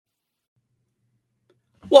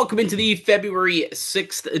Welcome into the February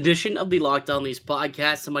 6th edition of the Locked On Leafs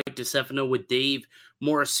podcast. I'm Mike DeStefano with Dave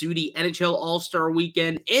Morassutti. NHL All-Star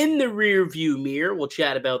Weekend in the rearview mirror. We'll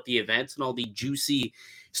chat about the events and all the juicy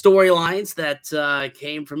storylines that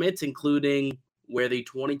came from it, including where the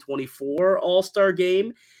 2024 All-Star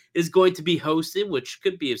Game is going to be hosted, which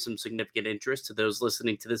could be of some significant interest to those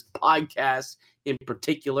listening to this podcast in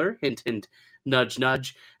particular. Hint, hint, nudge,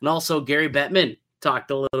 nudge. And also Gary Bettman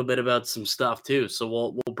talked a little bit about some stuff too. So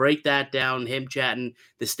we'll break that down, him chatting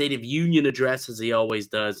the State of Union address as he always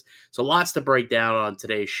does. So lots to break down on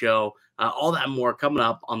today's show. All that and more coming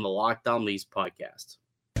up on the Locked On Leafs podcast.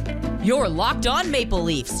 You're Locked On Maple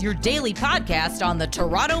Leafs, your daily podcast on the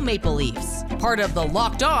Toronto Maple Leafs. Part of the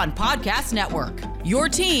Locked On Podcast Network, your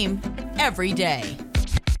team every day.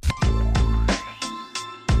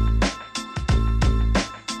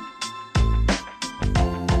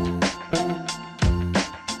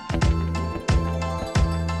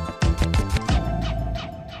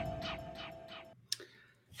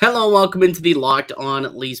 Hello and welcome into the Locked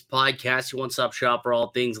On Leafs podcast, your one-stop shop for all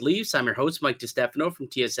things Leafs. I'm your host, Mike DeStefano from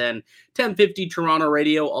TSN 1050 Toronto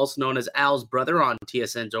Radio, also known as Al's brother on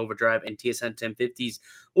TSN's Overdrive and TSN 1050's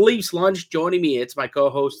Leafs Lunch. Joining me, it's my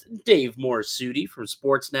co-host, Dave Morassutti from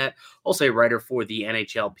Sportsnet, also a writer for the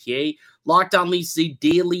NHLPA. Locked On Leafs is a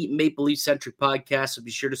daily Maple Leaf-centric podcast, so be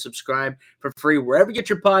sure to subscribe for free wherever you get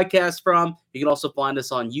your podcast from. You can also find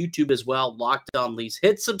us on YouTube as well, Locked On Leafs.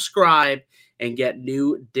 Hit subscribe and get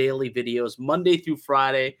new daily videos Monday through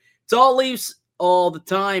Friday. It's all Leafs all the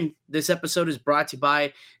time. This episode is brought to you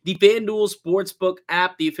by the FanDuel Sportsbook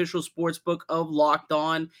app, the official sportsbook of Locked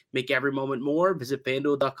On. Make every moment more. Visit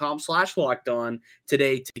FanDuel.com/LockedOn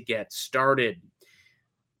today to get started.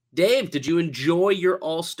 Dave, did you enjoy your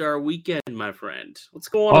All-Star weekend, my friend? What's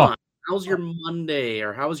going on? How's your Monday,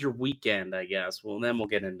 or how was your weekend, I guess? Well, then we'll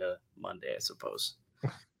get into Monday, I suppose.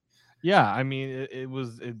 Yeah, I mean,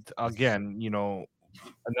 again,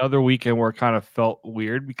 another weekend where it kind of felt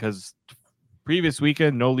weird because previous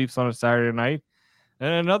weekend, no Leafs on a Saturday night,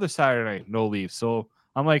 and another Saturday night, no Leafs. So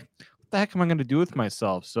I'm like, what the heck am I going to do with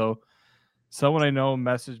myself? So someone I know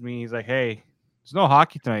messaged me. He's like, hey, there's no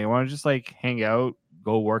hockey tonight. You want to just hang out,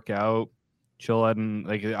 go work out, chill out, and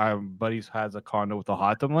our buddy has a condo with a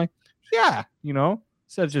hot tub. I'm like, yeah,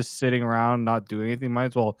 instead of just sitting around not doing anything, might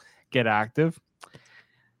as well get active.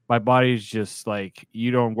 My body's just like,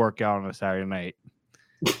 you don't work out on a Saturday night.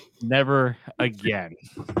 Never again.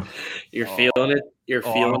 You're feeling it? You're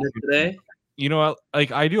feeling it today? You know what?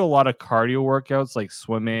 I do a lot of cardio workouts, like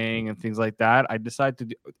swimming and things like that. I decided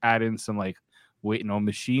to add in some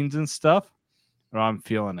machines and stuff. And I'm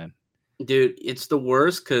feeling it. Dude, it's the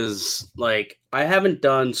worst because I haven't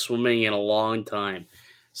done swimming in a long time.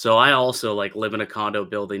 So I also live in a condo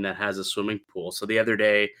building that has a swimming pool. So the other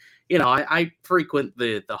day, I frequent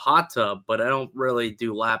the hot tub, but I don't really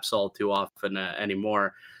do laps all too often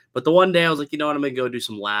anymore. But the one day I was like, you know what, I'm going to go do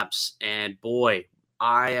some laps. And boy,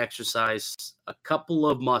 I exercised a couple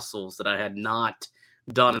of muscles that I had not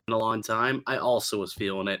done in a long time. I also was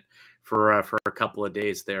feeling it for a couple of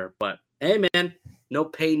days there. But hey, man, no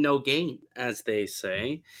pain, no gain, as they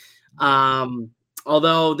say.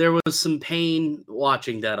 Although there was some pain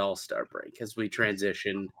watching that All-Star break as we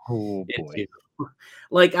transition into.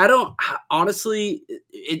 I don't honestly,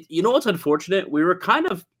 what's unfortunate? We were kind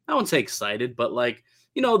of, I won't say excited, but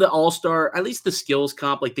the All-Star, at least the skills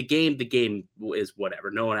comp, the game is whatever.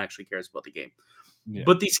 No one actually cares about the game. Yeah.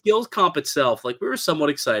 But the skills comp itself, we were somewhat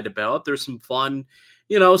excited about. There's some fun,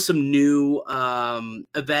 some new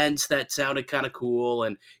events that sounded kind of cool.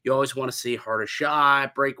 And you always want to see harder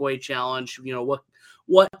shot, breakaway challenge.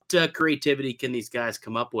 What creativity can these guys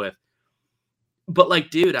come up with? But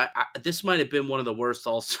dude, this might have been one of the worst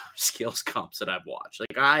All-Star skills comps that I've watched.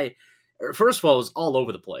 First of all, it was all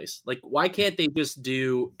over the place. Why can't they just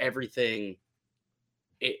do everything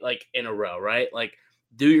in a row, right?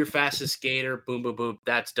 Do your fastest skater, boom, boom, boom,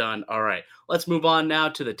 that's done. All right, let's move on now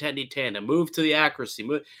to the 10-10 and move to the accuracy.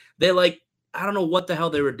 They I don't know what the hell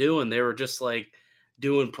they were doing. They were just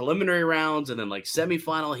doing preliminary rounds and then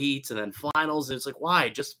semifinal heats and then finals. And it's why?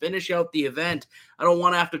 Just finish out the event. I don't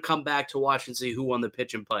want to have to come back to watch and see who won the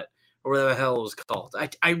pitch and putt or whatever the hell it was called.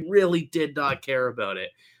 I really did not care about it.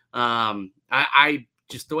 I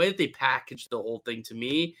just, the way that they packaged the whole thing, to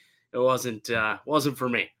me, it wasn't for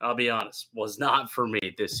me. I'll be honest, was not for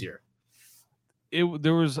me this year.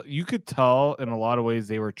 You could tell in a lot of ways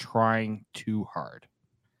they were trying too hard.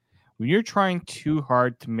 When you're trying too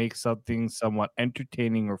hard to make something somewhat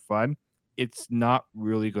entertaining or fun, it's not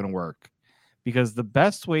really going to work, because the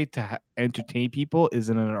best way to entertain people is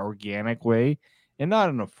in an organic way and not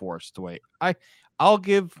in a forced way. I'll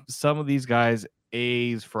give some of these guys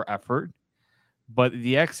A's for effort, but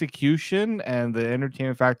the execution and the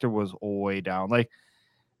entertainment factor was way down. Like,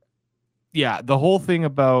 yeah, the whole thing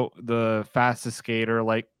about the fastest skater,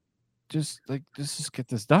 like, just get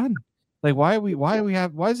this done. Like, why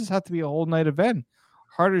does this have to be a whole night event?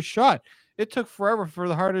 Hardest shot. It took forever for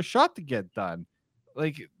the hardest shot to get done.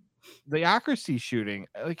 Like, the accuracy shooting,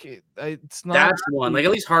 like, it's not. That's one. Like,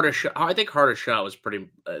 at least hardest shot. I think hardest shot was pretty.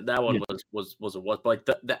 That one was but like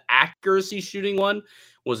the accuracy shooting one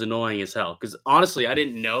was annoying as hell. Because honestly, I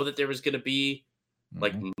didn't know that there was going to be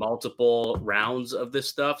like multiple rounds of this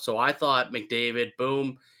stuff. So I thought McDavid,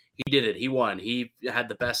 boom, he did it. He won. He had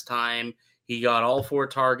the best time. He got all 4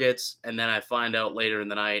 targets. And then I find out later in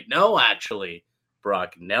the night, no, actually,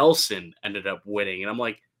 Brock Nelson ended up winning. And I'm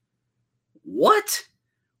like, what?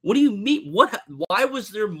 What do you mean? Why was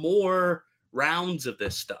there more rounds of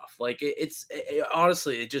this stuff? Like,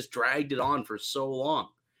 honestly, it just dragged it on for so long.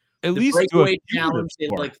 At the least breakaway challenge,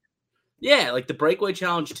 like the breakaway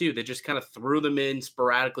challenge too. They just kind of threw them in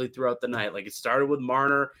sporadically throughout the night. Like, it started with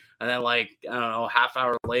Marner, and then like, I don't know, half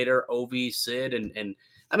hour later, Ovi, Sid, and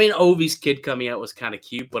I mean, Ovi's kid coming out was kind of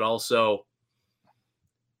cute, but also,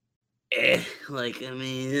 like, I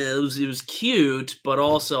mean, it was cute, but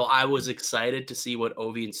also I was excited to see what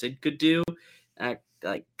Ovi and Sid could do. I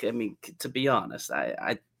mean, to be honest,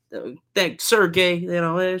 I thank Sergey,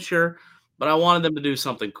 sure, but I wanted them to do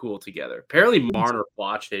something cool together. Apparently, Marner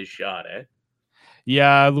botched his shot,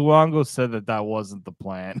 Yeah, Luongo said that wasn't the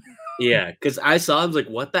plan. Yeah, because I saw him, like,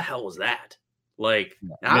 what the hell was that? Like,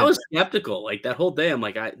 I was skeptical. Like, that whole day, I'm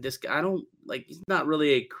like, he's not really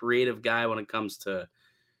a creative guy when it comes to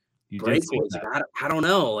breakaways. I don't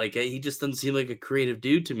know. Like, he just doesn't seem like a creative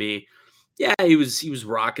dude to me. Yeah, he was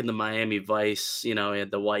rocking the Miami Vice. He had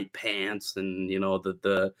the white pants and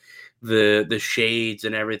the shades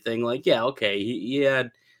and everything. Like, yeah, okay, he had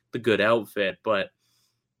the good outfit, but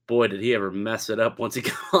boy, did he ever mess it up once he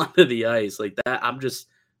got onto the ice like that. I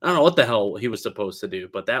don't know what the hell he was supposed to do,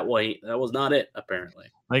 but that was not it, apparently.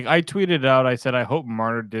 Like, I tweeted out, I said, I hope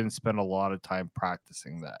Marner didn't spend a lot of time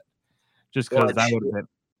practicing that, just because that would have been.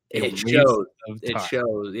 It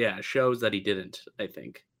shows that he didn't, I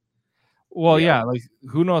think. Well, yeah, like,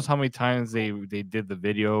 who knows how many times they did the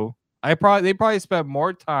video. They probably spent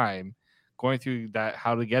more time going through that,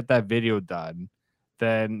 how to get that video done,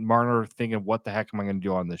 than Marner thinking, what the heck am I going to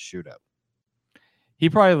do on this shootout? He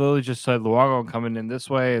probably literally just said, Luongo, I'm coming in this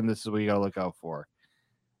way, and this is what you got to look out for.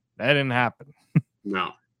 That didn't happen.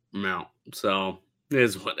 No. So it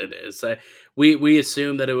is what it is. We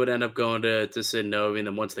assumed that it would end up going to Sid Novi, and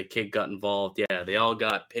then once the kid got involved, yeah, they all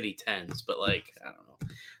got pity 10s, but like, I don't know.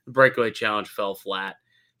 The breakaway challenge fell flat.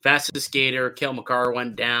 Fastest skater, Cale Makar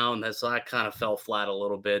went down. So that kind of fell flat a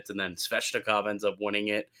little bit, and then Svechnikov ends up winning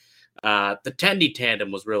it. The Tendy tandem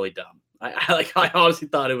was really dumb. I honestly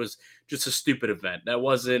thought it was just a stupid event. That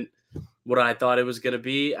wasn't what I thought it was going to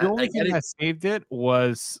be. The only thing that saved it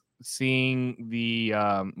was seeing the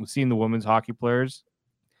women's hockey players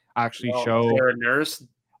actually show Sarah Nurse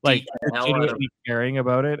like legitimately caring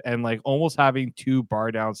about it, and like almost having 2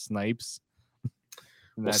 bar down snipes.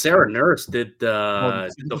 Well, Sarah Nurse did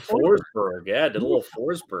the Forsberg. Yeah, did a little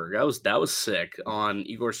Forsberg. That was sick on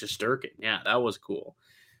Igor Shesterkin. Yeah, that was cool.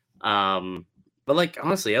 But like,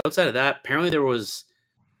 honestly, outside of that, apparently did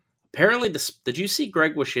you see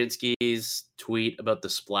Greg Wyshynski's tweet about the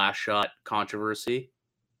splash shot controversy?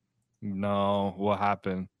 No, what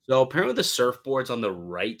happened? So apparently the surfboards on the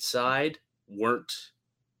right side weren't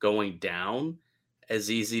going down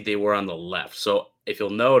as easy. They were on the left. So if you'll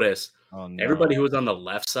notice, everybody who was on the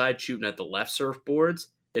left side shooting at the left surfboards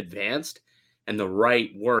advanced, and the right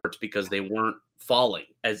weren't because they weren't falling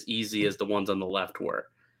as easy as the ones on the left were.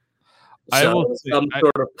 So some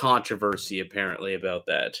sort of controversy apparently about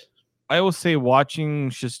that. I will say watching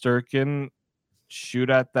Shesterkin shoot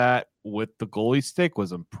at that with the goalie stick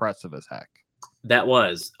was impressive as heck. That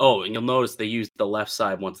was. Oh, and you'll notice they used the left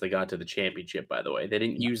side once they got to the championship, by the way. They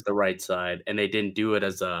didn't use the right side, and they didn't do it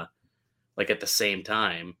as at the same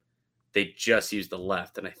time. They just used the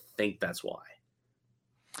left, and I think that's why.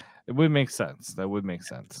 It would make sense. That would make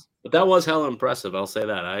sense. But that was hella impressive. I'll say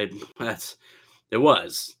that. It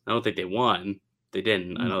was. I don't think they won. They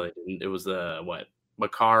didn't. I know they didn't. It was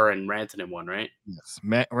Makar and Rantanen won, right? Yes.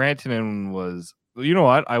 Rantanen was. You know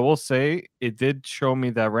what? I will say it did show me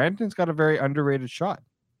that Rantanen's got a very underrated shot.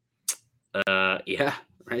 Yeah.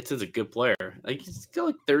 Rantanen's a good player. Like, he's got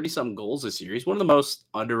like 30-something goals this year. He's one of the most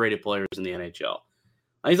underrated players in the NHL.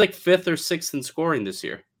 He's like 5th or 6th in scoring this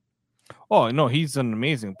year. Oh no, he's an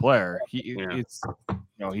amazing player. He's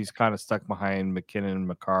kind of stuck behind McKinnon and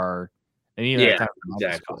Makar. And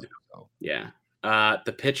exactly. So. Yeah.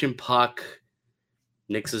 The pitch and puck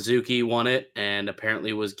Nick Suzuki won it and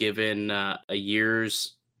apparently was given a year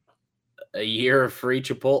of free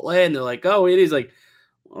Chipotle. And they're like, oh, it is like,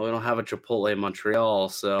 well, we don't have a Chipotle in Montreal,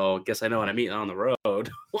 so I guess I know what I'm eating on the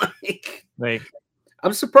road. like,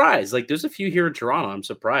 I'm surprised. Like, there's a few here in Toronto. I'm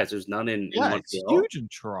surprised there's none in Montreal. It's huge in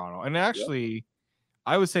Toronto. And actually,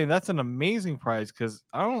 I was saying that's an amazing price because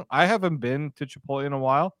I haven't been to Chipotle in a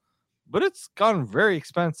while, but it's gotten very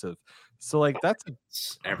expensive. So like that's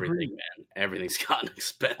everything, man. Everything's gotten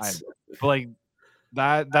expensive. But like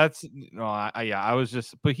that's no, I was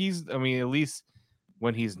just, but I mean, at least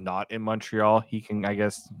when he's not in Montreal, he can, I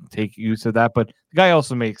guess, take use of that. But the guy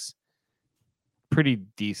also makes pretty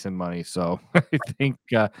decent money, so I think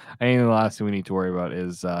I think the last thing we need to worry about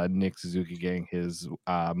is Nick Suzuki getting his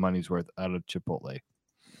money's worth out of Chipotle.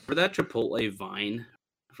 For that Chipotle Vine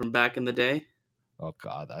from back in the day. Oh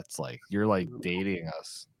God, that's like you're like dating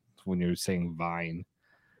us when you're saying Vine,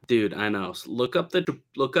 dude. I know. So look up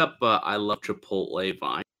I love Chipotle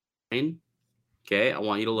Vine. Okay, I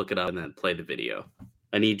want you to look it up and then play the video.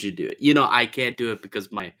 I need you to do it. You know, I can't do it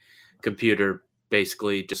because my computer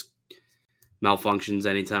basically just malfunctions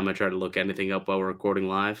anytime I try to look anything up while we're recording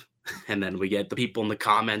live. And then we get the people in the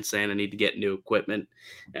comments saying I need to get new equipment.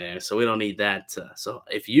 So we don't need that. So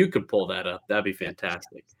if you could pull that up, that'd be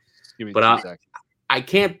fantastic. But I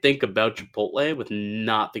can't think about Chipotle with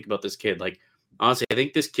not thinking about this kid. Like, honestly, I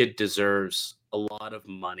think this kid deserves a lot of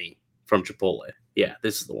money from Chipotle. Yeah,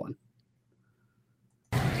 this is the one.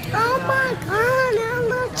 Oh my God, I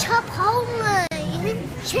love Chipotle.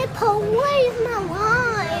 Chipotle is my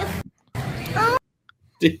life.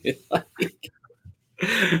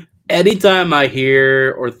 Anytime I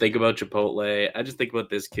hear or think about Chipotle, I just think about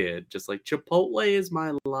this kid. Just like, Chipotle is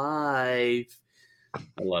my life. I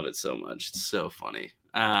love it so much. It's so funny.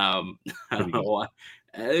 I don't know why.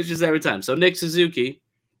 It's just every time. So Nick Suzuki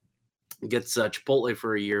gets Chipotle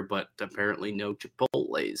for a year, but apparently no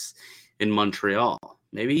Chipotles in Montreal.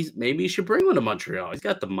 Maybe he should bring one to Montreal. He's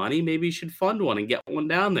got the money. Maybe he should fund one and get one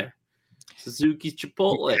down there. Suzuki's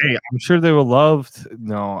Chipotle. Hey, I'm sure they would love an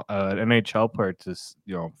NHL player to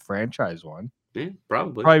franchise one. Yeah,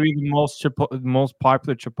 probably be the most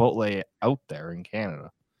popular Chipotle out there in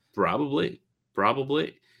Canada. Probably. Elias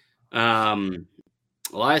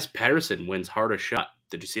Pettersson wins hardest shot.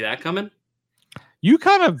 Did you see that coming? You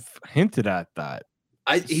kind of hinted at that.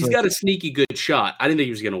 He's got a sneaky good shot. I didn't think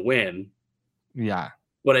he was going to win. Yeah.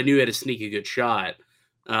 But I knew he had a sneaky good shot.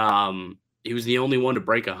 He was the only one to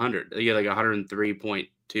break 100. He had like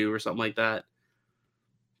 103.2 or something like that.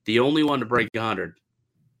 The only one to break 100.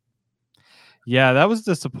 Yeah, that was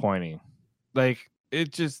disappointing. Like,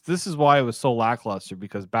 this is why it was so lackluster,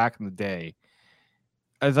 because back in the day,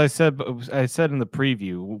 as I said in the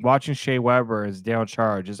preview, watching Shea Weber as down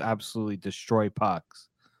charge just absolutely destroy pucks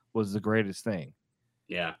was the greatest thing.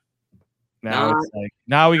 Yeah.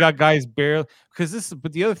 Now we got guys barely,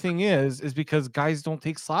 but the other thing is because guys don't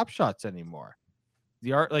take slap shots anymore.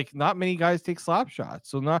 Not many guys take slap shots.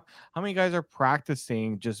 So how many guys are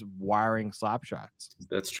practicing just wiring slap shots?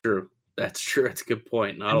 That's true. That's a good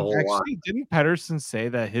point. Not a whole lot. Didn't Pettersson say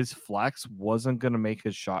that his flex wasn't going to make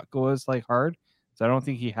his shot go as hard? So I don't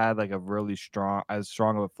think he had a really strong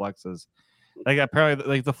of a flex as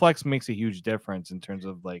apparently the flex makes a huge difference in terms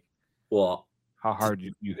of how hard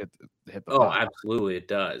you hit the puck. Absolutely it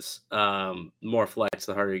does. More flex,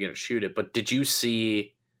 the harder you're going to shoot it. But did you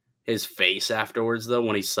see his face afterwards, though,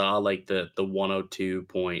 when he saw the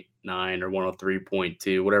 102.9 or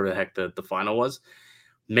 103.2, whatever the heck the final was?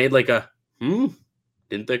 Made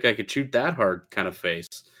didn't think I could shoot that hard kind of face.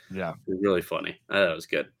 Yeah. It was really funny. That was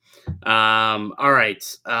good. All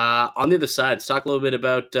right. On the other side, let's talk a little bit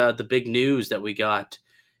about the big news that we got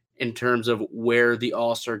in terms of where the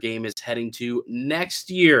All-Star game is heading to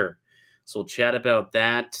next year. So we'll chat about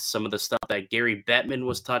that, some of the stuff that Gary Bettman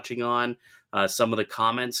was touching on, some of the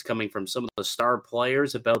comments coming from some of the star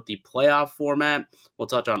players about the playoff format. We'll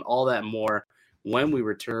touch on all that and more when we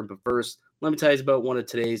return. But first, let me tell you about one of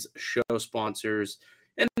today's show sponsors,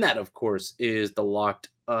 and that, of course, is the the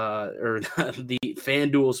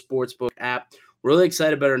FanDuel Sportsbook app. Really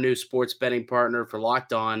excited about our new sports betting partner for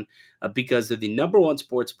Locked On because they're the number one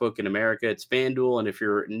sportsbook in America. It's FanDuel, and if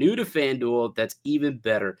you're new to FanDuel, that's even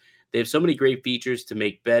better. They have so many great features to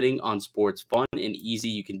make betting on sports fun and easy.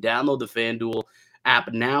 You can download the FanDuel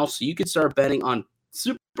app now so you can start betting on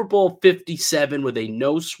Super Bowl 57 with a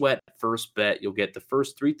no-sweat first bet. You'll get the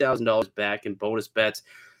first $3,000 back in bonus bets.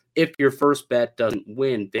 if your first bet doesn't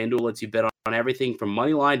win. FanDuel lets you bet on everything from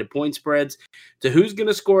money line to point spreads to who's going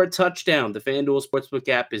to score a touchdown. The FanDuel Sportsbook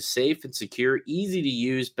app is safe and secure, easy to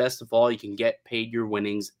use. Best of all, you can get paid your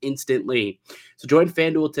winnings instantly. So join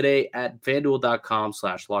FanDuel today at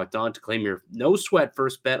FanDuel.com/lockedon to claim your no sweat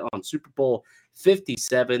first bet on Super Bowl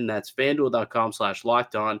 57. That's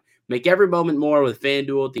FanDuel.com/lockedon. Make every moment more with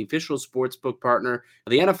FanDuel, the official sportsbook partner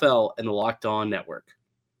of the NFL and the Locked On Network.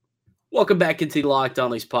 Welcome back into the Locked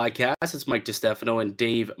On Leafs podcast. It's Mike DiStefano and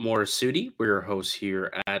Dave Morisuti. We're your hosts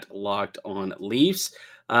here at Locked On Leafs.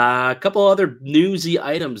 A couple other newsy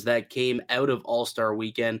items that came out of All-Star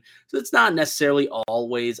Weekend. So it's not necessarily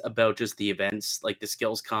always about just the events like the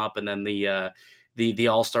skills comp and then the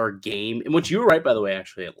All-Star game, in which you were right, by the way,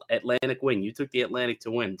 actually. Atlantic win. You took the Atlantic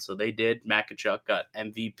to win. So they did. Matt Tkachuk got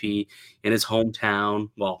MVP in his hometown,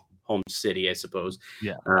 well, home city, I suppose,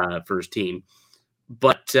 for his team.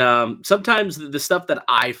 But sometimes the stuff that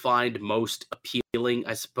I find most appealing,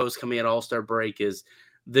 I suppose, coming at All-Star break is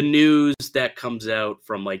the news that comes out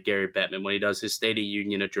from like Gary Bettman when he does his State of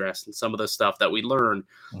Union address and some of the stuff that we learn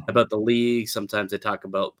about the league. Sometimes they talk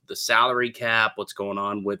about the salary cap, what's going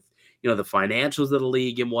on with, the financials of the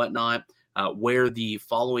league and whatnot, where the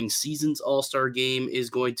following season's All-Star game is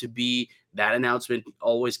going to be. That announcement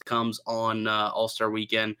always comes on All-Star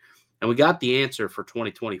weekend. And we got the answer for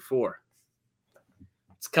 2024.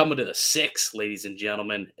 It's coming to the 6, ladies and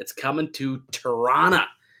gentlemen. It's coming to Toronto,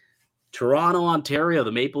 Ontario.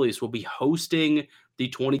 The Maple Leafs will be hosting the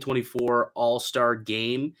 2024 All-Star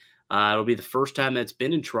Game. It'll be the first time that's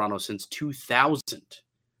been in Toronto since 2000.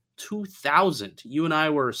 2000. You and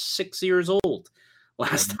I were 6 years old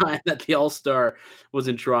last time that the All-Star was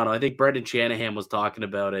in Toronto. I think Brendan Shanahan was talking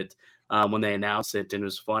about it when they announced it, and it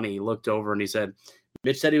was funny. He looked over and he said,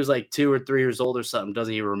 Mitch said he was like 2 or 3 years old or something,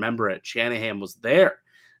 doesn't even remember it. Shanahan was there,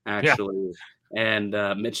 actually, and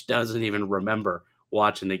Mitch doesn't even remember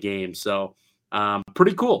watching the game. So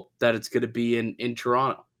pretty cool that it's going to be in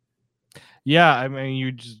Toronto. Yeah, I mean,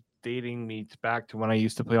 you're just dating me back to when I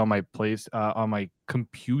used to play on my on my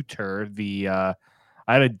computer. I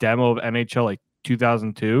had a demo of NHL like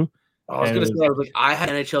 2002. I was going to say, I had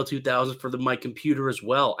NHL 2000 for my computer as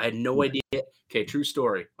well. I had no idea. Okay, true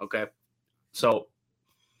story. Okay, so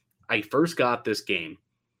I first got this game,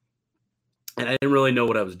 and I didn't really know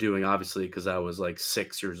what I was doing, obviously, because I was like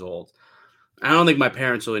 6 years old. I don't think my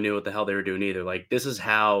parents really knew what the hell they were doing either. Like, this is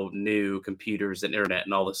how new computers and internet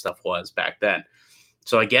and all this stuff was back then.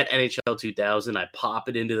 So I get NHL 2000. I pop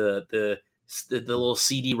it into the little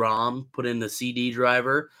CD-ROM, put in the CD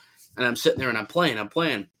driver, and I'm sitting there and I'm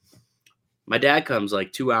playing. My dad comes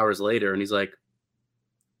like 2 hours later, and he's like,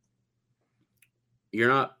 You're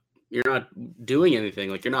not doing anything.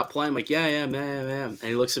 Like, you're not playing. I'm like, yeah, man. And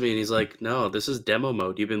he looks at me and he's like, no, this is demo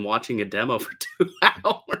mode. You've been watching a demo for 2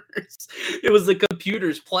 hours. It was the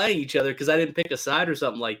computers playing each other because I didn't pick a side or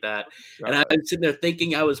something like that. And I was sitting there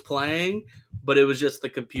thinking I was playing, but it was just the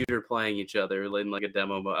computer playing each other in like a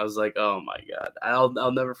demo mode. I was like, oh my God,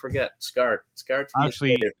 I'll never forget. Scarred.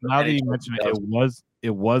 Actually, now that you mention it,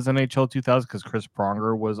 it was NHL 2000 because Chris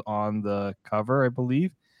Pronger was on the cover, I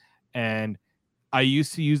believe. And I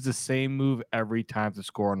used to use the same move every time to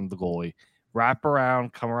score on the goalie. Wrap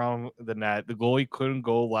around, come around the net. The goalie couldn't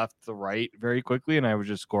go left to right very quickly, and I would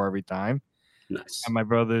just score every time. Nice. And my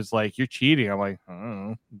brother's like, you're cheating. I'm like, I don't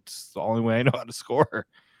know. It's the only way I know how to score.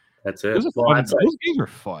 That's it. Those games were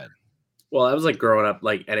fun. Well, I was like growing up,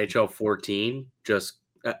 like NHL 14, just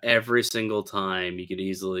every single time you could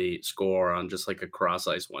easily score on just like a cross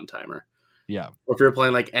ice one-timer. Yeah. Or if you're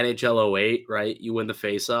playing like NHL 08, right? You win the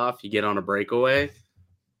face-off, you get on a breakaway,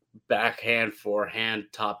 backhand, forehand,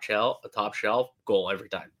 top shelf, goal every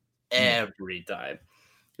time. Every time.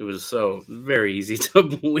 It was so very easy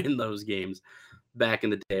to win those games back in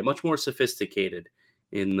the day. Much more sophisticated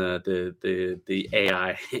in the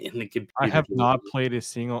AI in the computer. I have not played a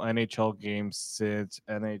single NHL game since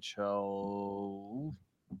NHL,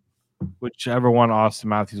 whichever one Austin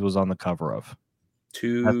Matthews was on the cover of.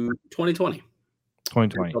 2020.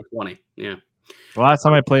 2020. Yeah. The last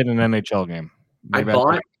time I played an NHL game. I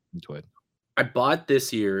bought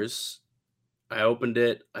this year's. I opened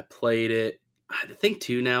it. I played it. I think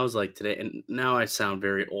 2 now is like today. And now I sound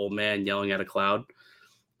very old man yelling at a cloud.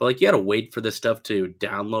 But like you got to wait for this stuff to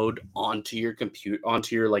download onto your computer,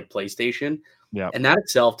 onto your like PlayStation. Yeah. And that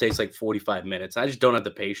itself takes like 45 minutes. I just don't have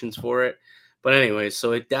the patience for it. But anyway,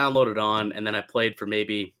 so it downloaded on, and then I played for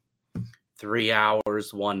maybe 3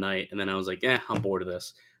 hours one night, and then I was like, I'm bored of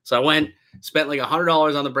this. So I went, spent like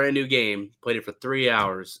 $100 on the brand new game, played it for 3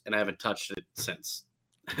 hours, and I haven't touched it since.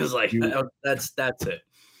 I was like, that's it.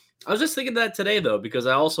 I was just thinking that today, though, because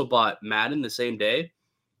I also bought Madden the same day,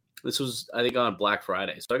 This was, I think, on Black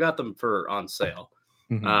Friday. So I got them on sale.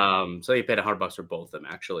 Mhm. So you paid $100 for both of them,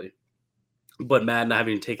 actually. But Madden, I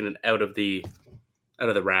haven't even taken it out of the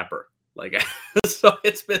wrapper. Like, so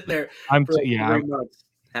it's been there for like 3 months.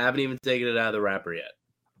 Haven't even taken it out of the wrapper yet.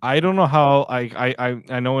 I don't know how.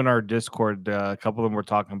 I know in our Discord, a couple of them were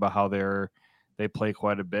talking about how they play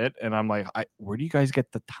quite a bit, and I'm like, where do you guys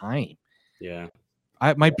get the time? Yeah,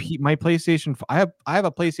 my PlayStation. I have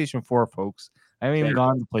a PlayStation 4, folks. I haven't even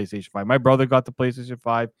gotten the PlayStation 5. My brother got the PlayStation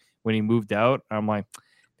 5 when he moved out. I'm like,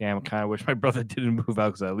 damn, I kind of wish my brother didn't move out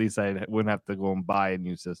because at least I wouldn't have to go and buy a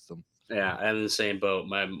new system. Yeah, I'm in the same boat.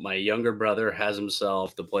 My younger brother has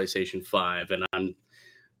himself the PlayStation 5, and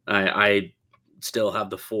I still have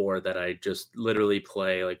the 4 that I just literally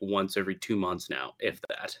play like once every 2 months now, if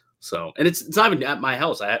that. So, and it's not even at my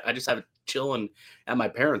house. I just have it chilling at my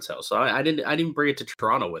parents' house. So I didn't bring it to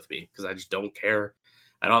Toronto with me because I just don't care.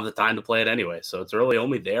 I don't have the time to play it anyway. So it's really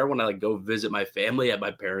only there when I like go visit my family at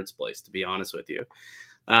my parents' place, to be honest with you.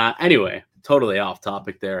 Anyway, totally off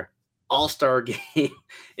topic there. All-Star game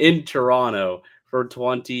in Toronto for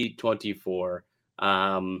 2024.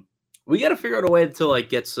 We got to figure out a way to like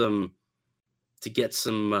get some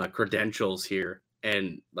credentials here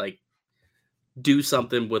and like do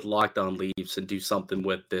something with Locked On Leafs and do something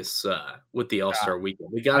with this with the All-Star weekend.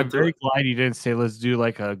 We got. I'm very glad you didn't say let's do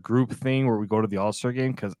like a group thing where we go to the All-Star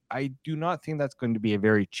game because I do not think that's going to be a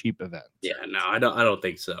very cheap event. Yeah, no, I don't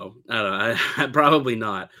think so. I don't know. Probably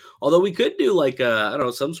not. Although we could do like I don't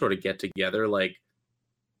know, some sort of get together, like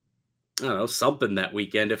I don't know, something that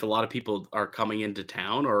weekend if a lot of people are coming into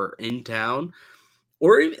town or in town.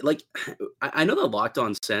 Or even, like, I know that Locked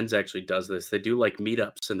On Sens actually does this. They do like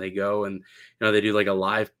meetups and they go and they do like a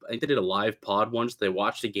live. I think they did a live pod once. They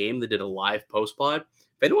watched a game. They did a live post pod.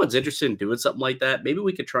 If anyone's interested in doing something like that, maybe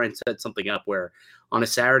we could try and set something up where on a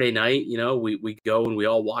Saturday night, we go and we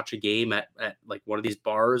all watch a game at like one of these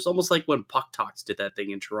bars, almost like when Puck Talks did that thing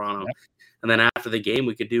in Toronto. Yep. And then after the game,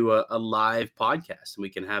 we could do a live podcast and we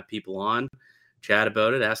can have people on, chat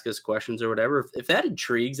about it, ask us questions or whatever. If that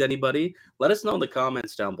intrigues anybody, let us know in the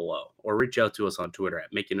comments down below or reach out to us on Twitter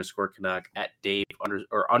at Mickey_Canuck, at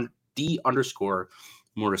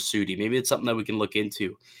D_Morisuti. Maybe it's something that we can look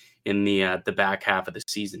into in the back half of the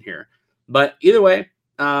season here. But either way,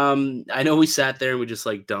 I know we sat there and we just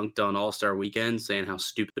like dunked on All-Star Weekend saying how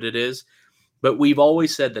stupid it is. But we've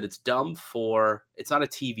always said that it's dumb it's not a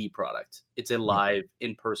TV product. It's a live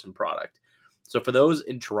in-person product. So for those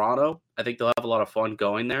in Toronto, I think they'll have a lot of fun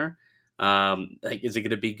going there. Like, is it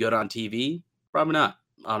going to be good on TV? Probably not,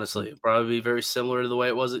 honestly. It'll probably be very similar to the way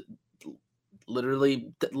it was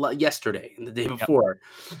literally yesterday and the day before.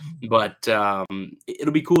 But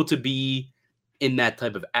it'll be cool to be in that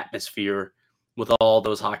type of atmosphere with all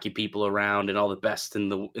those hockey people around and all the best in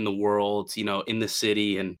the world, in the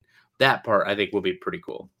city. And that part, I think, will be pretty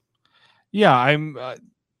cool. Yeah,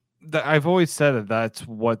 I've always said that's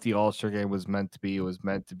what the All-Star game was meant to be. It was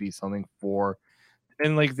meant to be something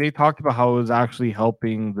and like they talked about how it was actually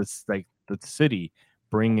helping this, like the city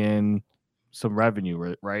bring in some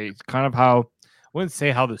revenue, right? It's kind of how, I wouldn't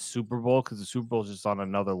say how the Super Bowl, because the Super Bowl is just on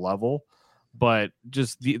another level, but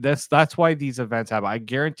just that's why these events happen. I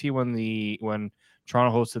guarantee when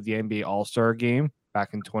Toronto hosted the NBA All-Star game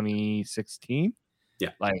back in 2016,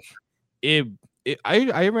 like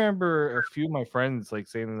I remember a few of my friends like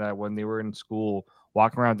saying that when they were in school,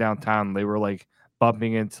 walking around downtown, they were like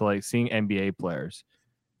bumping into like seeing NBA players.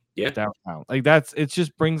 Downtown. Like it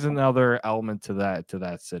just brings another element to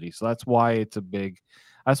that city. So that's why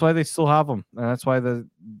that's why they still have them. And that's why the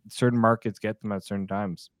certain markets get them at certain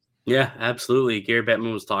times. Yeah, absolutely. Gary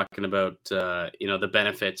Bettman was talking about the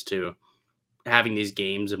benefits to having these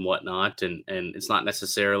games and whatnot, and it's not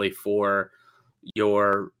necessarily for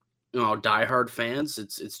your diehard fans.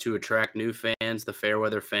 It's to attract new fans, the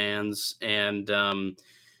Fairweather fans, and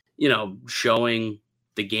showing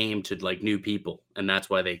the game to like new people, and that's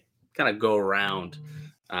why they kind of go around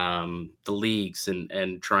the leagues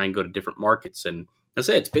and try and go to different markets. And I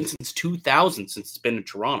say it's been since 2000 since it's been in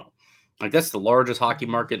Toronto. Like, that's the largest hockey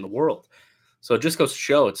market in the world. So it just goes to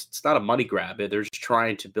show it's not a money grab. They're just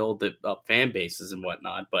trying to build up fan bases and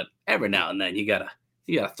whatnot. But every now and then you gotta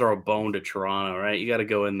throw a bone to Toronto, right? You gotta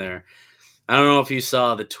go in there. I don't know if you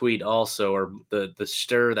saw the tweet also, or the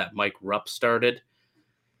stir that Mike Rupp started.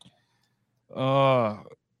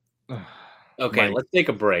 Okay, let's take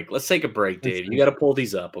a break. Dave. You got to pull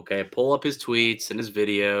these up, okay? Pull up his tweets and his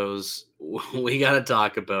videos. We got to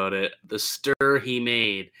talk about it. The stir he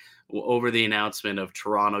made over the announcement of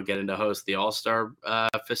Toronto getting to host the All-Star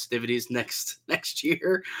festivities next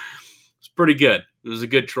year. It's pretty good. It was a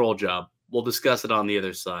good troll job. we'll discuss it on the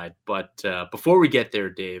other side. But before we get there,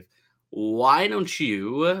 Dave, why don't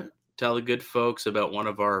you tell the good folks about one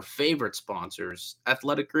of our favorite sponsors,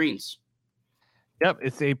 Athletic Greens? Yep,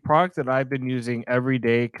 it's a product that I've been using every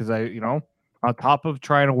day because on top of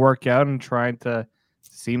trying to work out and trying to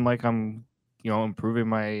seem like I'm, improving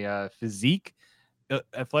my physique,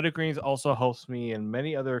 Athletic Greens also helps me in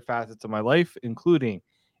many other facets of my life, including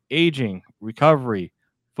aging, recovery,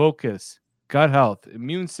 focus, gut health,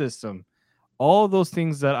 immune system, all of those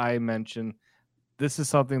things that I mentioned. This is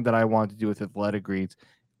something that I want to do with Athletic Greens.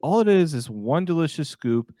 All it is one delicious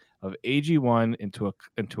scoop of AG1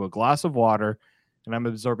 into a glass of water, and I'm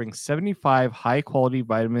absorbing 75 high-quality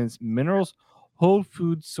vitamins, minerals, whole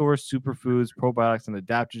food source superfoods, probiotics, and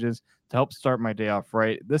adaptogens to help start my day off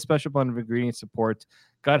right. This special blend of ingredients supports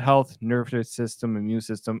gut health, nervous system, immune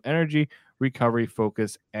system, energy, recovery,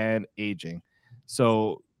 focus, and aging.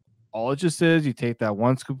 So all it just is, you take that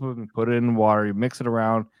one scoop of it and put it in water, you mix it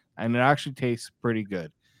around, and it actually tastes pretty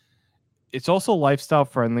good. It's also lifestyle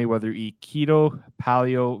friendly, whether you eat keto,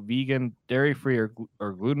 paleo, vegan, dairy-free, or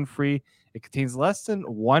gluten-free. It contains less than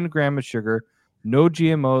 1 gram of sugar, no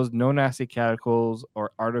GMOs, no nasty chemicals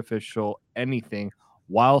or artificial anything,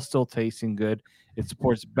 while still tasting good. It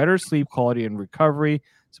supports better sleep quality and recovery,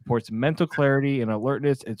 supports mental clarity and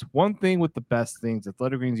alertness. It's one thing with the best things.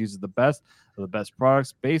 Athletic Greens uses the best of the best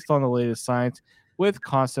products based on the latest science with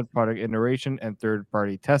constant product iteration and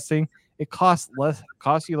third-party testing. It costs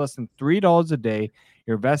you less than $3 a day.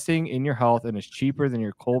 You're investing in your health, and it's cheaper than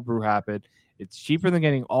your cold brew habit. It's cheaper than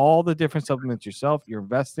getting all the different supplements yourself. You're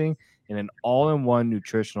investing in an all-in-one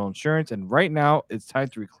nutritional insurance. And right now, it's time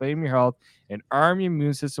to reclaim your health and arm your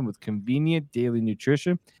immune system with convenient daily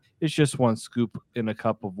nutrition. It's just one scoop in a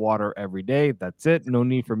cup of water every day. That's it. No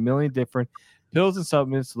need for a million different pills and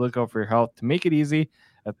supplements to look out for your health. To make it easy,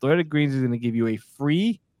 Athletic Greens is going to give you a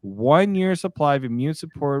free 1-year supply of immune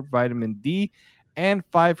support vitamin D and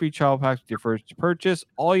 5 free travel packs with your first purchase.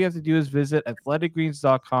 All you have to do is visit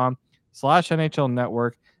athleticgreens.com/NHL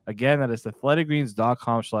Network. Again, that is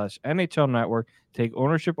athleticgreens.com/NHL Network. Take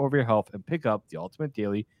ownership over your health and pick up the ultimate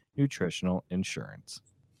daily nutritional insurance.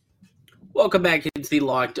 Welcome back into the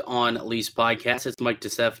Locked On Leafs podcast. It's Mike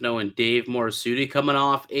DeStefano and Dave Morisuti coming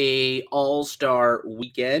off a all-star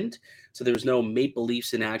weekend. So there was no Maple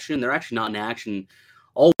Leafs in action. They're actually not in action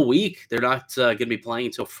all week. They're not going to be playing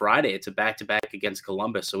until Friday. It's a back-to-back against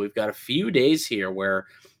Columbus. So we've got a few days here where,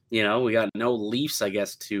 we got no Leafs, I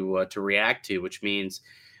guess, to react to, which means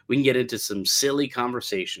we can get into some silly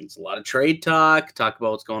conversations. A lot of trade talk about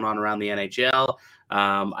what's going on around the NHL.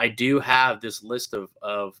 I do have this list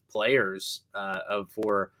of players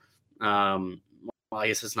for I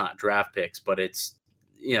guess it's not draft picks, but it's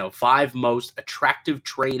 5 most attractive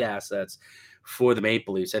trade assets for the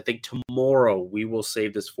Maple Leafs. I think tomorrow we will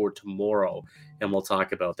save this for tomorrow, and we'll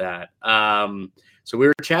talk about that. So we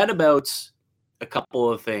were chatting about a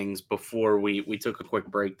couple of things before we took a quick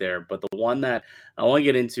break there, but the one that I want to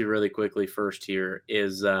get into really quickly first here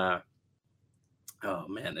is oh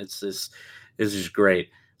man, this is great.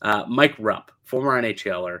 Mike Rupp, former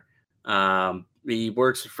NHLer. He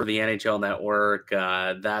works for the NHL Network.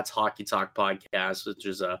 That's Hockey Talk Podcast, which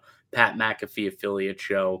is a Pat McAfee affiliate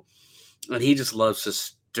show. And he just loves to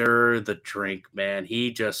stir the drink, man.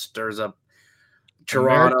 He just stirs up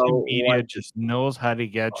Toronto. American media just knows how to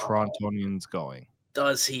get Torontonians going.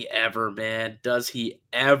 Does he ever, man? Does he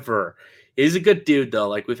ever? He's a good dude, though.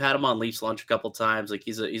 Like, we've had him on Leafs Lunch a couple times. Like,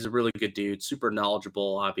 he's a really good dude. Super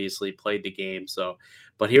knowledgeable, obviously. Played the game. So,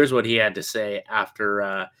 but here's what he had to say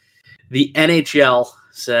after the NHL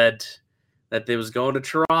said that they was going to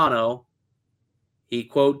Toronto. He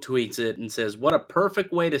quote tweets it and says, "What a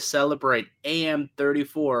perfect way to celebrate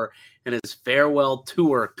AM34 and his farewell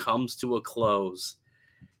tour comes to a close."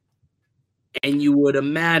 And you would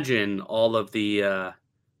imagine all of the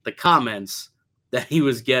comments that he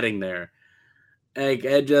was getting there. Like,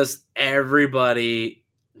 everybody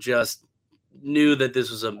just knew that this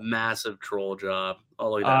was a massive troll job.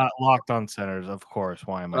 Oh, look at that. Locked On Centers, of course.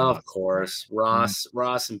 Why am I? Of course,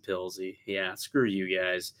 Ross and Pilsy. Yeah, screw you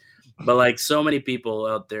guys. But like, so many people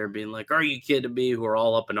out there being like, "Are you kidding me?" Who are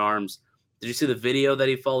all up in arms. Did you see the video that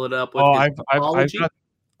he followed up with? I've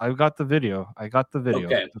got the video. I got the video.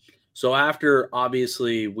 Okay. So after,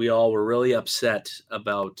 obviously, we all were really upset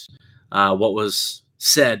about what was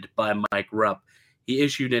said by Mike Rupp, he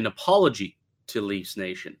issued an apology to Leafs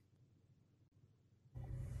Nation.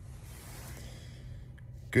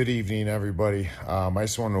 Good evening, everybody. I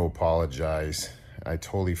just want to apologize. I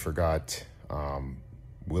totally forgot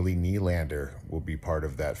Willie Nylander will be part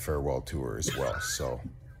of that farewell tour as well. So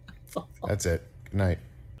that's it. Good night.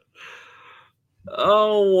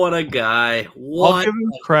 Oh, what a guy! I'll What? give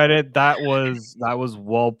him credit. That was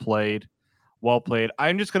well played. Well played.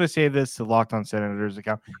 I'm just gonna say this to Locked On Senators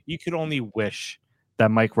account. You could only wish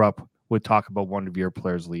that Mike Rupp would talk about one of your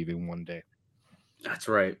players leaving one day. That's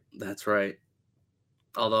right. That's right.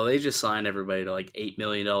 Although they just signed everybody to like $8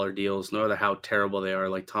 million deals, no matter how terrible they are,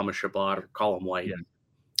 like Thomas Chabot or Colin White. Yeah.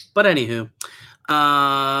 But anywho,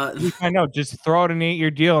 I know. Just throw out an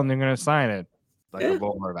 8-year deal and they're gonna sign it like Yeah. a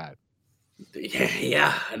Vollmer bat.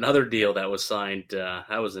 yeah, another deal that was signed.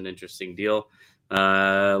 That was an interesting deal.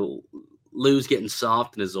 Lou's getting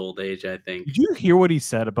soft in his old age, I think. Did you hear what he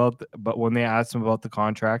said but when they asked him about the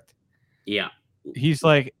contract? Yeah. He's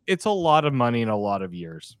like, it's a lot of money in a lot of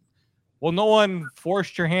years. Well, no one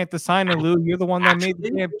forced your hand to sign it, Lou. You're the one that made the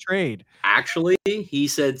damn trade. Actually, he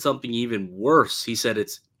said something even worse. He said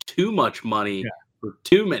it's too much money for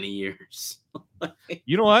too many years.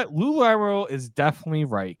 You know what? Lou Lamoriello is definitely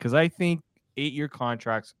right because I think 8-year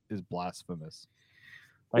contracts is blasphemous.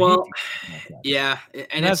 Well, yeah,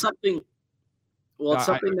 and it's something. Well, it's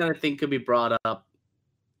something that I think could be brought up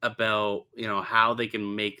about how they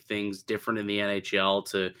can make things different in the NHL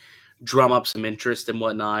to drum up some interest and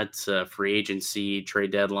whatnot, free agency,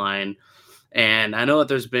 trade deadline. And I know that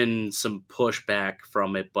there's been some pushback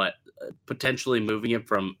from it, but potentially moving it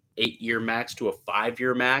from 8-year max to a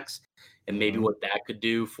 5-year max, and maybe what that could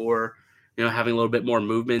do for, having a little bit more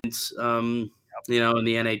movements, in the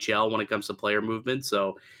NHL when it comes to player movement.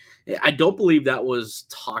 So I don't believe that was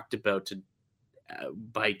talked about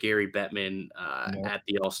by Gary Bettman at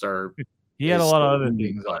the All-Star. He had a lot of other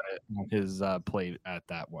things on his plate at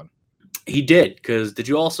that one. He did, because did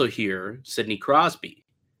you also hear Sidney Crosby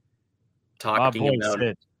talking about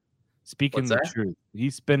Sid. Speaking the truth?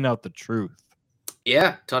 He's spitting out the truth.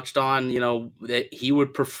 Yeah, touched on that he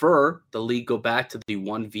would prefer the league go back to the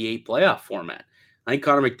 1v8 playoff format. I think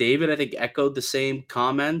Connor McDavid echoed the same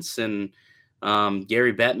comments, and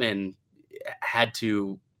Gary Bettman had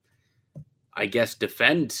to, I guess,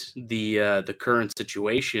 defend the current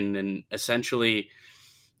situation, and essentially,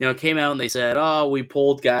 came out and they said, "Oh, we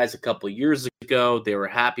pulled guys a couple of years ago. They were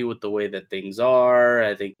happy with the way that things are.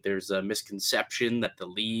 I think there's a misconception that the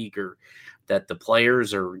league or that the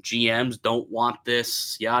players or GMs don't want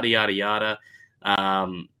this, yada, yada, yada."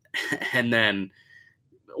 And then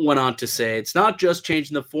went on to say, it's not just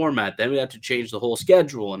changing the format. Then we have to change the whole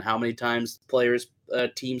schedule and how many times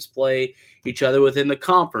teams play each other within the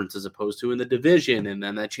conference as opposed to in the division. And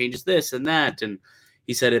then that changes this and that. And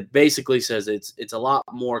he said it basically says it's a lot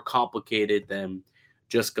more complicated than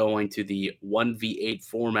just going to the 1v8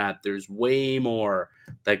 format. There's way more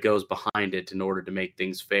that goes behind it in order to make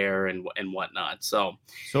things fair and whatnot. So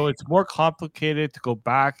it's more complicated to go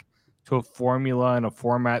back to a formula and a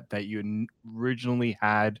format that you originally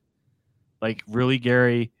had. Like, really,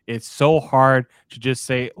 Gary, it's so hard to just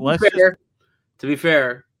say, to be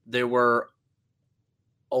fair, there were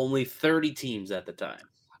only 30 teams at the time.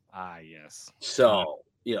 Ah, yes. So,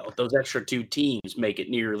 those extra 2 teams make it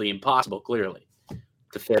nearly impossible, clearly,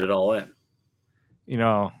 to fit it all in.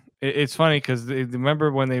 It's funny because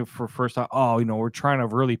remember when they were first thought, we're trying to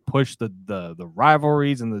really push the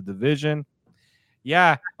rivalries in the division.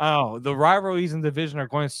 Yeah. Oh, the rivalries in the division are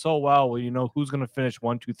going so well. Well, who's going to finish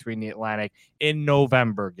 1, 2, 3 in the Atlantic in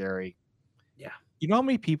November, Gary? Yeah. You know how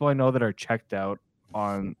many people I know that are checked out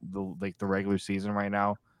on the regular season right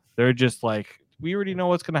now? They're just like, we already know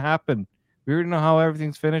what's going to happen. We already know how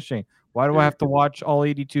everything's finishing. Why do I have to watch all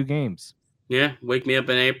 82 games? Yeah, wake me up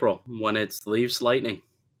in April when it's Leafs Lightning.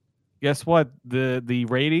 Guess what? The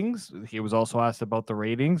ratings, he was also asked about the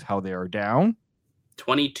ratings, how they are down.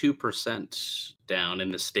 22% down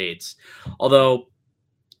in the States. Although,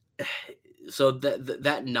 so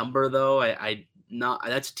that number, though,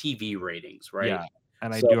 that's TV ratings, right? Yeah,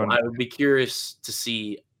 and I would be curious to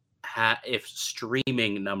see if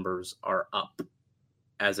streaming numbers are up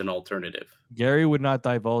as an alternative. Gary would not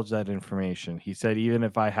divulge that information. He said, even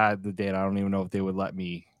if I had the data, I don't even know if they would let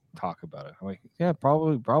me talk about it. I'm like, yeah,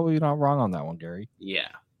 probably not wrong on that one, Gary. Yeah.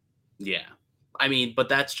 I mean, but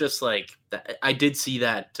that's just like I did see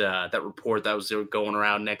that report that was going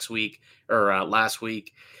around last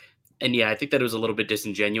week, and yeah, I think that it was a little bit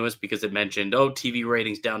disingenuous because it mentioned TV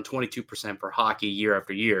ratings down 22% for hockey year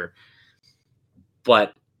after year,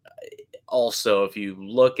 but also if you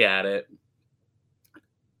look at it,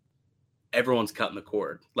 everyone's cutting the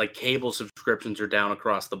cord. Like, cable subscriptions are down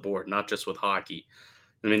across the board, not just with hockey.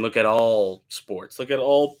 I mean, look at all sports, look at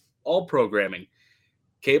all programming.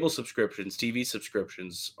 Cable subscriptions, TV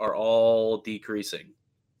subscriptions are all decreasing.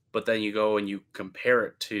 But then you go and you compare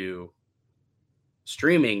it to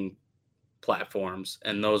streaming platforms,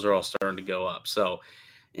 and those are all starting to go up. So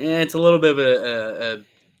it's a little bit of a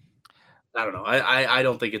I don't know. I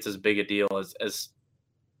don't think it's as big a deal as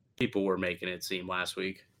people were making it seem last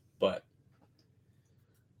week. But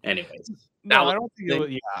anyways, No, I don't think it was,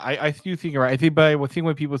 yeah, I do think you're right. I think, but I think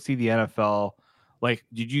when people see the NFL, like,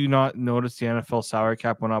 did you not notice the NFL salary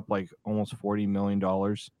cap went up like almost $40 million?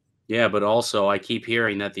 Yeah, but also I keep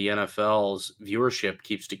hearing that the NFL's viewership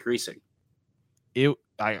keeps decreasing. I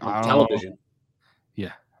on don't television. Know.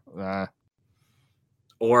 Yeah.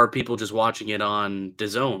 Or people just watching it on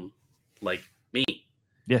DAZN, like me.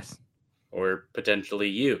 Yes. Or potentially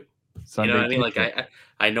you. Sunday, you know what I mean? Like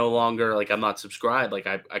I no longer, like, I'm not subscribed. Like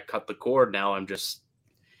I cut the cord now. I'm just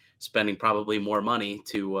spending probably more money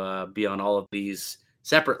to be on all of these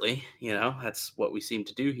separately. You know, that's what we seem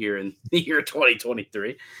to do here in the year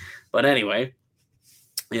 2023. But anyway,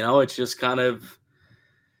 you know, it's just kind of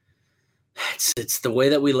it's the way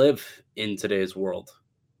that we live in today's world.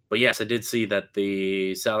 But yes, I did see that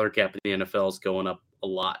the salary cap in the NFL is going up a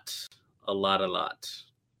lot.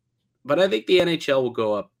 But I think the NHL will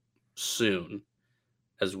go up soon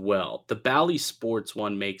as well. The Bally Sports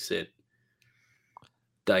one makes it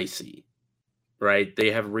dicey, right?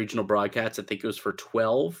 They have regional broadcasts. I think it was for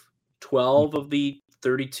 12 of the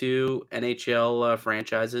 32 NHL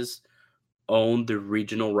franchises own the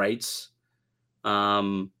regional rights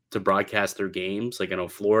to broadcast their games. Like I know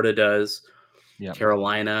Florida does. Yeah.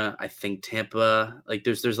 Carolina, I think Tampa. Like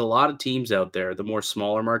there's a lot of teams out there, the more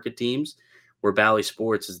smaller market teams, where Bally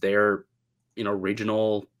Sports is their,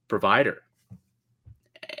 regional provider.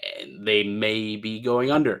 And they may be going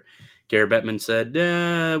under. Gary Bettman said,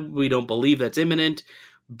 we don't believe that's imminent,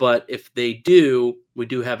 but if they do, we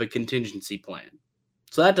do have a contingency plan.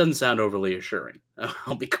 So that doesn't sound overly assuring.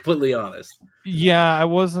 I'll be completely honest. Yeah, I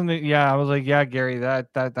wasn't. Yeah, I was like, yeah, Gary,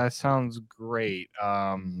 that sounds great.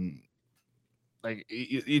 Like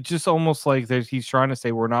it's just almost like he's trying to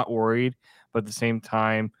say we're not worried, but at the same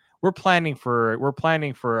time, we're planning for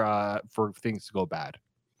things to go bad.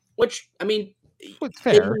 Which, I mean, it's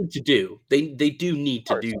fair. They need to do. They do need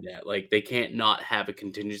to do that. Like they can't not have a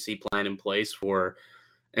contingency plan in place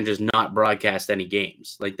and just not broadcast any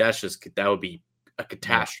games. Like that would be a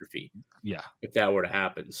catastrophe. Yeah. If that were to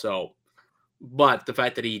happen. So, but the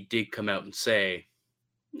fact that he did come out and say,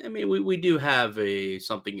 I mean, we do have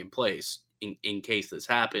something in place in case this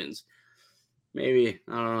happens. Maybe,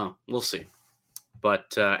 I don't know. We'll see.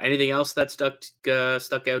 But anything else that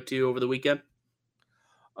stuck out to you over the weekend?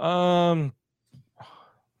 I'm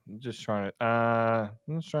just trying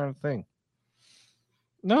to think.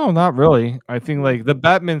 No, not really. I think like the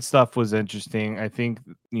Batman stuff was interesting. I think,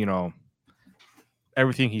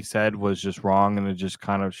 everything he said was just wrong, and it just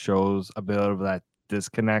kind of shows a bit of that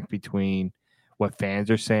disconnect between what fans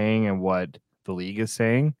are saying and what the league is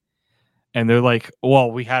saying. And they're like, well,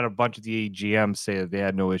 we had a bunch of the GMs say that they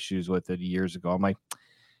had no issues with it years ago. I'm like,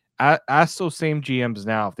 ask those same GMs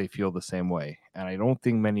now if they feel the same way. And I don't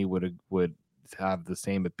think many would have the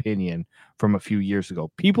same opinion from a few years ago.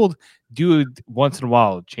 People do once in a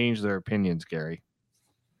while change their opinions, Gary.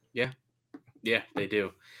 Yeah, they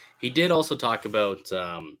do. He did also talk about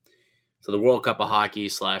so the World Cup of Hockey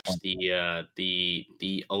 /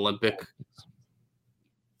 the Olympic.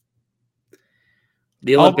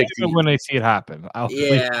 The Olympic when I see it happen.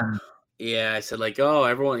 Yeah. I said like, oh,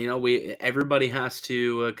 everyone, everybody has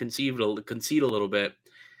to concede a little bit.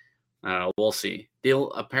 We'll see.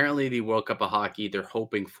 Apparently the World Cup of Hockey, they're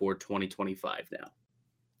hoping for 2025 now.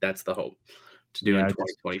 That's the hope to do in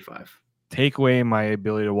 2025. Take away my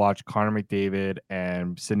ability to watch Connor McDavid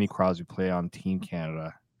and Sidney Crosby play on Team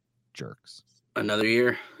Canada. Jerks. Another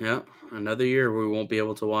year. Yeah. Another year we won't be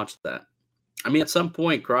able to watch that. I mean, at some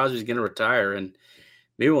point Crosby's going to retire and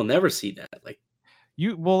maybe we'll never see that.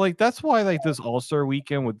 That's why this All-Star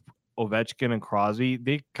weekend with Ovechkin and Crosby,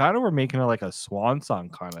 they kind of were making it like a swan song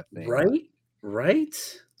kind of thing.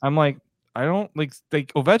 Right. I'm like, I don't like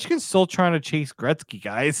Ovechkin's still trying to chase Gretzky,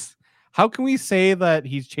 guys. How can we say that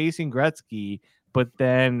he's chasing Gretzky, but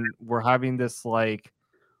then we're having this like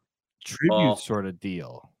tribute sort of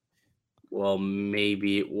deal? Well,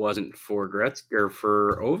 maybe it wasn't for Gretzky or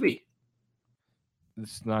for Ovi.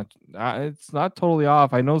 It's not totally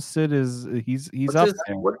off. I know Sid he's up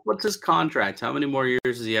there. What's his contract? How many more years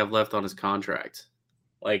does he have left on his contract?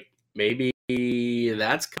 Like maybe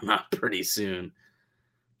that's coming up pretty soon.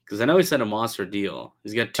 Because I know he signed a monster deal.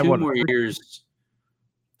 He's got 2 more years.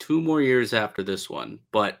 2 more years after this one,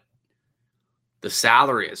 but the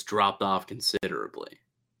salary has dropped off considerably.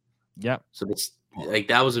 Yeah. So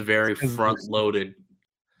that was a very front-loaded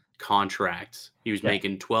contract. He was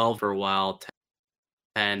making 12 for a while,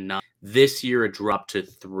 10. This year it dropped to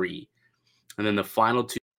 3, and then the final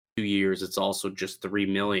 2 years, it's also just $3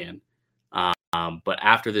 million. But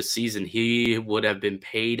after this season, he would have been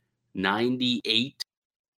paid 98,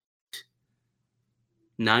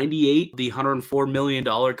 the $104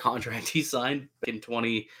 million contract he signed in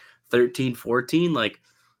 2013-14. Like,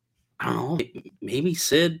 I don't know, maybe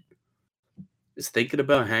Sid is thinking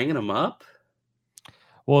about hanging him up.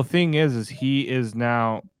 Well, the thing is he is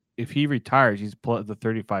now, if he retires, he's the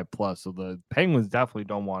 35 plus. So the Penguins definitely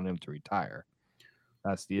don't want him to retire.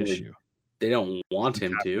 That's the issue. They don't want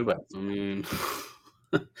him to, but I mean,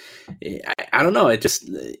 I don't know.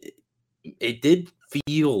 It did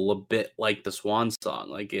feel a bit like the Swan song.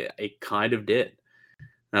 Like it kind of did.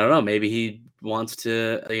 I don't know. Maybe he wants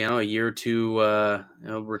to, a year or two,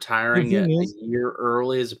 retiring a year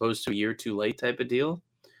early as opposed to a year too late type of deal.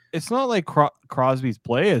 It's not like Crosby's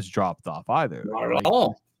play has dropped off either. Not at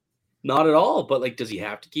all. Not at all. But like, does he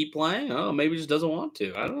have to keep playing? Oh, maybe he just doesn't want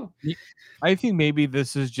to. I don't know. I think maybe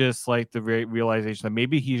this is just like the realization that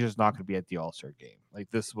maybe he's just not going to be at the All-Star game. Like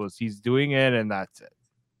he's doing it and that's it.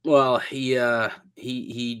 Well, he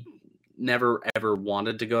never ever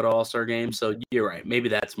wanted to go to All-Star games, so you're right. Maybe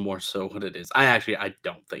that's more so what it is. I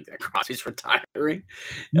don't think that Crosby's retiring.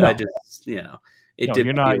 No. I just, it no, didn't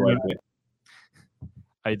you're not. feel like it.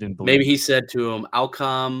 I didn't believe. Maybe he said to him, "I'll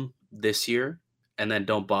come this year, and then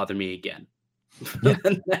don't bother me again for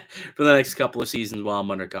the next couple of seasons while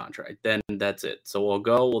I'm under contract. Then that's it. So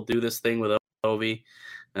we'll do this thing with Ovi,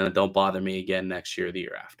 and then don't bother me again next year or the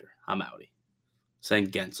year after. I'm outie.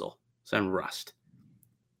 Send Gensel. Send Rust.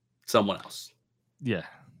 Someone else." Yeah,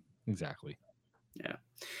 exactly. Yeah.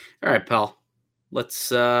 All right, pal. Let's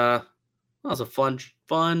that was a fun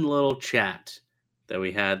little chat that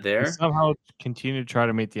we had there. We somehow continue to try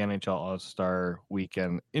to make the NHL All-Star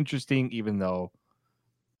weekend interesting, even though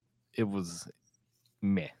it was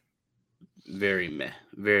meh. Very meh.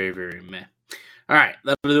 Very, very meh. All right,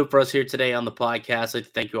 that'll do it for us here today on the podcast. I'd like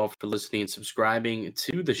to thank you all for listening and subscribing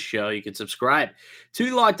to the show. You can subscribe to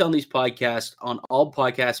the Locked On Leafs podcast on all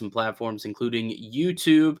podcasts and platforms, including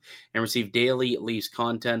YouTube, and receive daily Leafs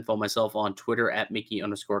content. Follow myself on Twitter at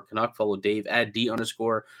Mickey_Canuck. Follow Dave at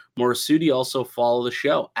D_Morassutti. Also follow the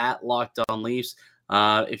show at Locked On Leafs.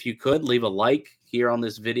 If you could, leave a like here on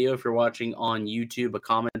this video if you're watching on YouTube, a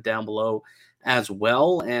comment down below as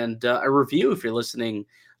well, and a review if you're listening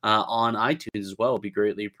on iTunes as well would be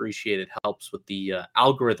greatly appreciated. Helps with the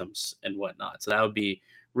algorithms and whatnot. So that would be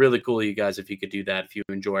really cool, you guys, if you could do that, if you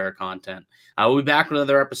enjoy our content. We'll be back with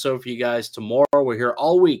another episode for you guys tomorrow. We're here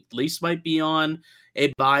all week. Leafs might be on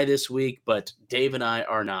a bye this week, but Dave and I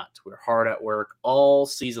are not. We're hard at work all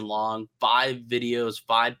season long. 5 videos,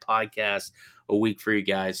 5 podcasts a week for you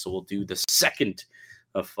guys. So we'll do the second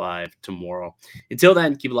of 5 tomorrow. Until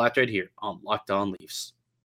then, keep it locked right here on Locked On Leafs.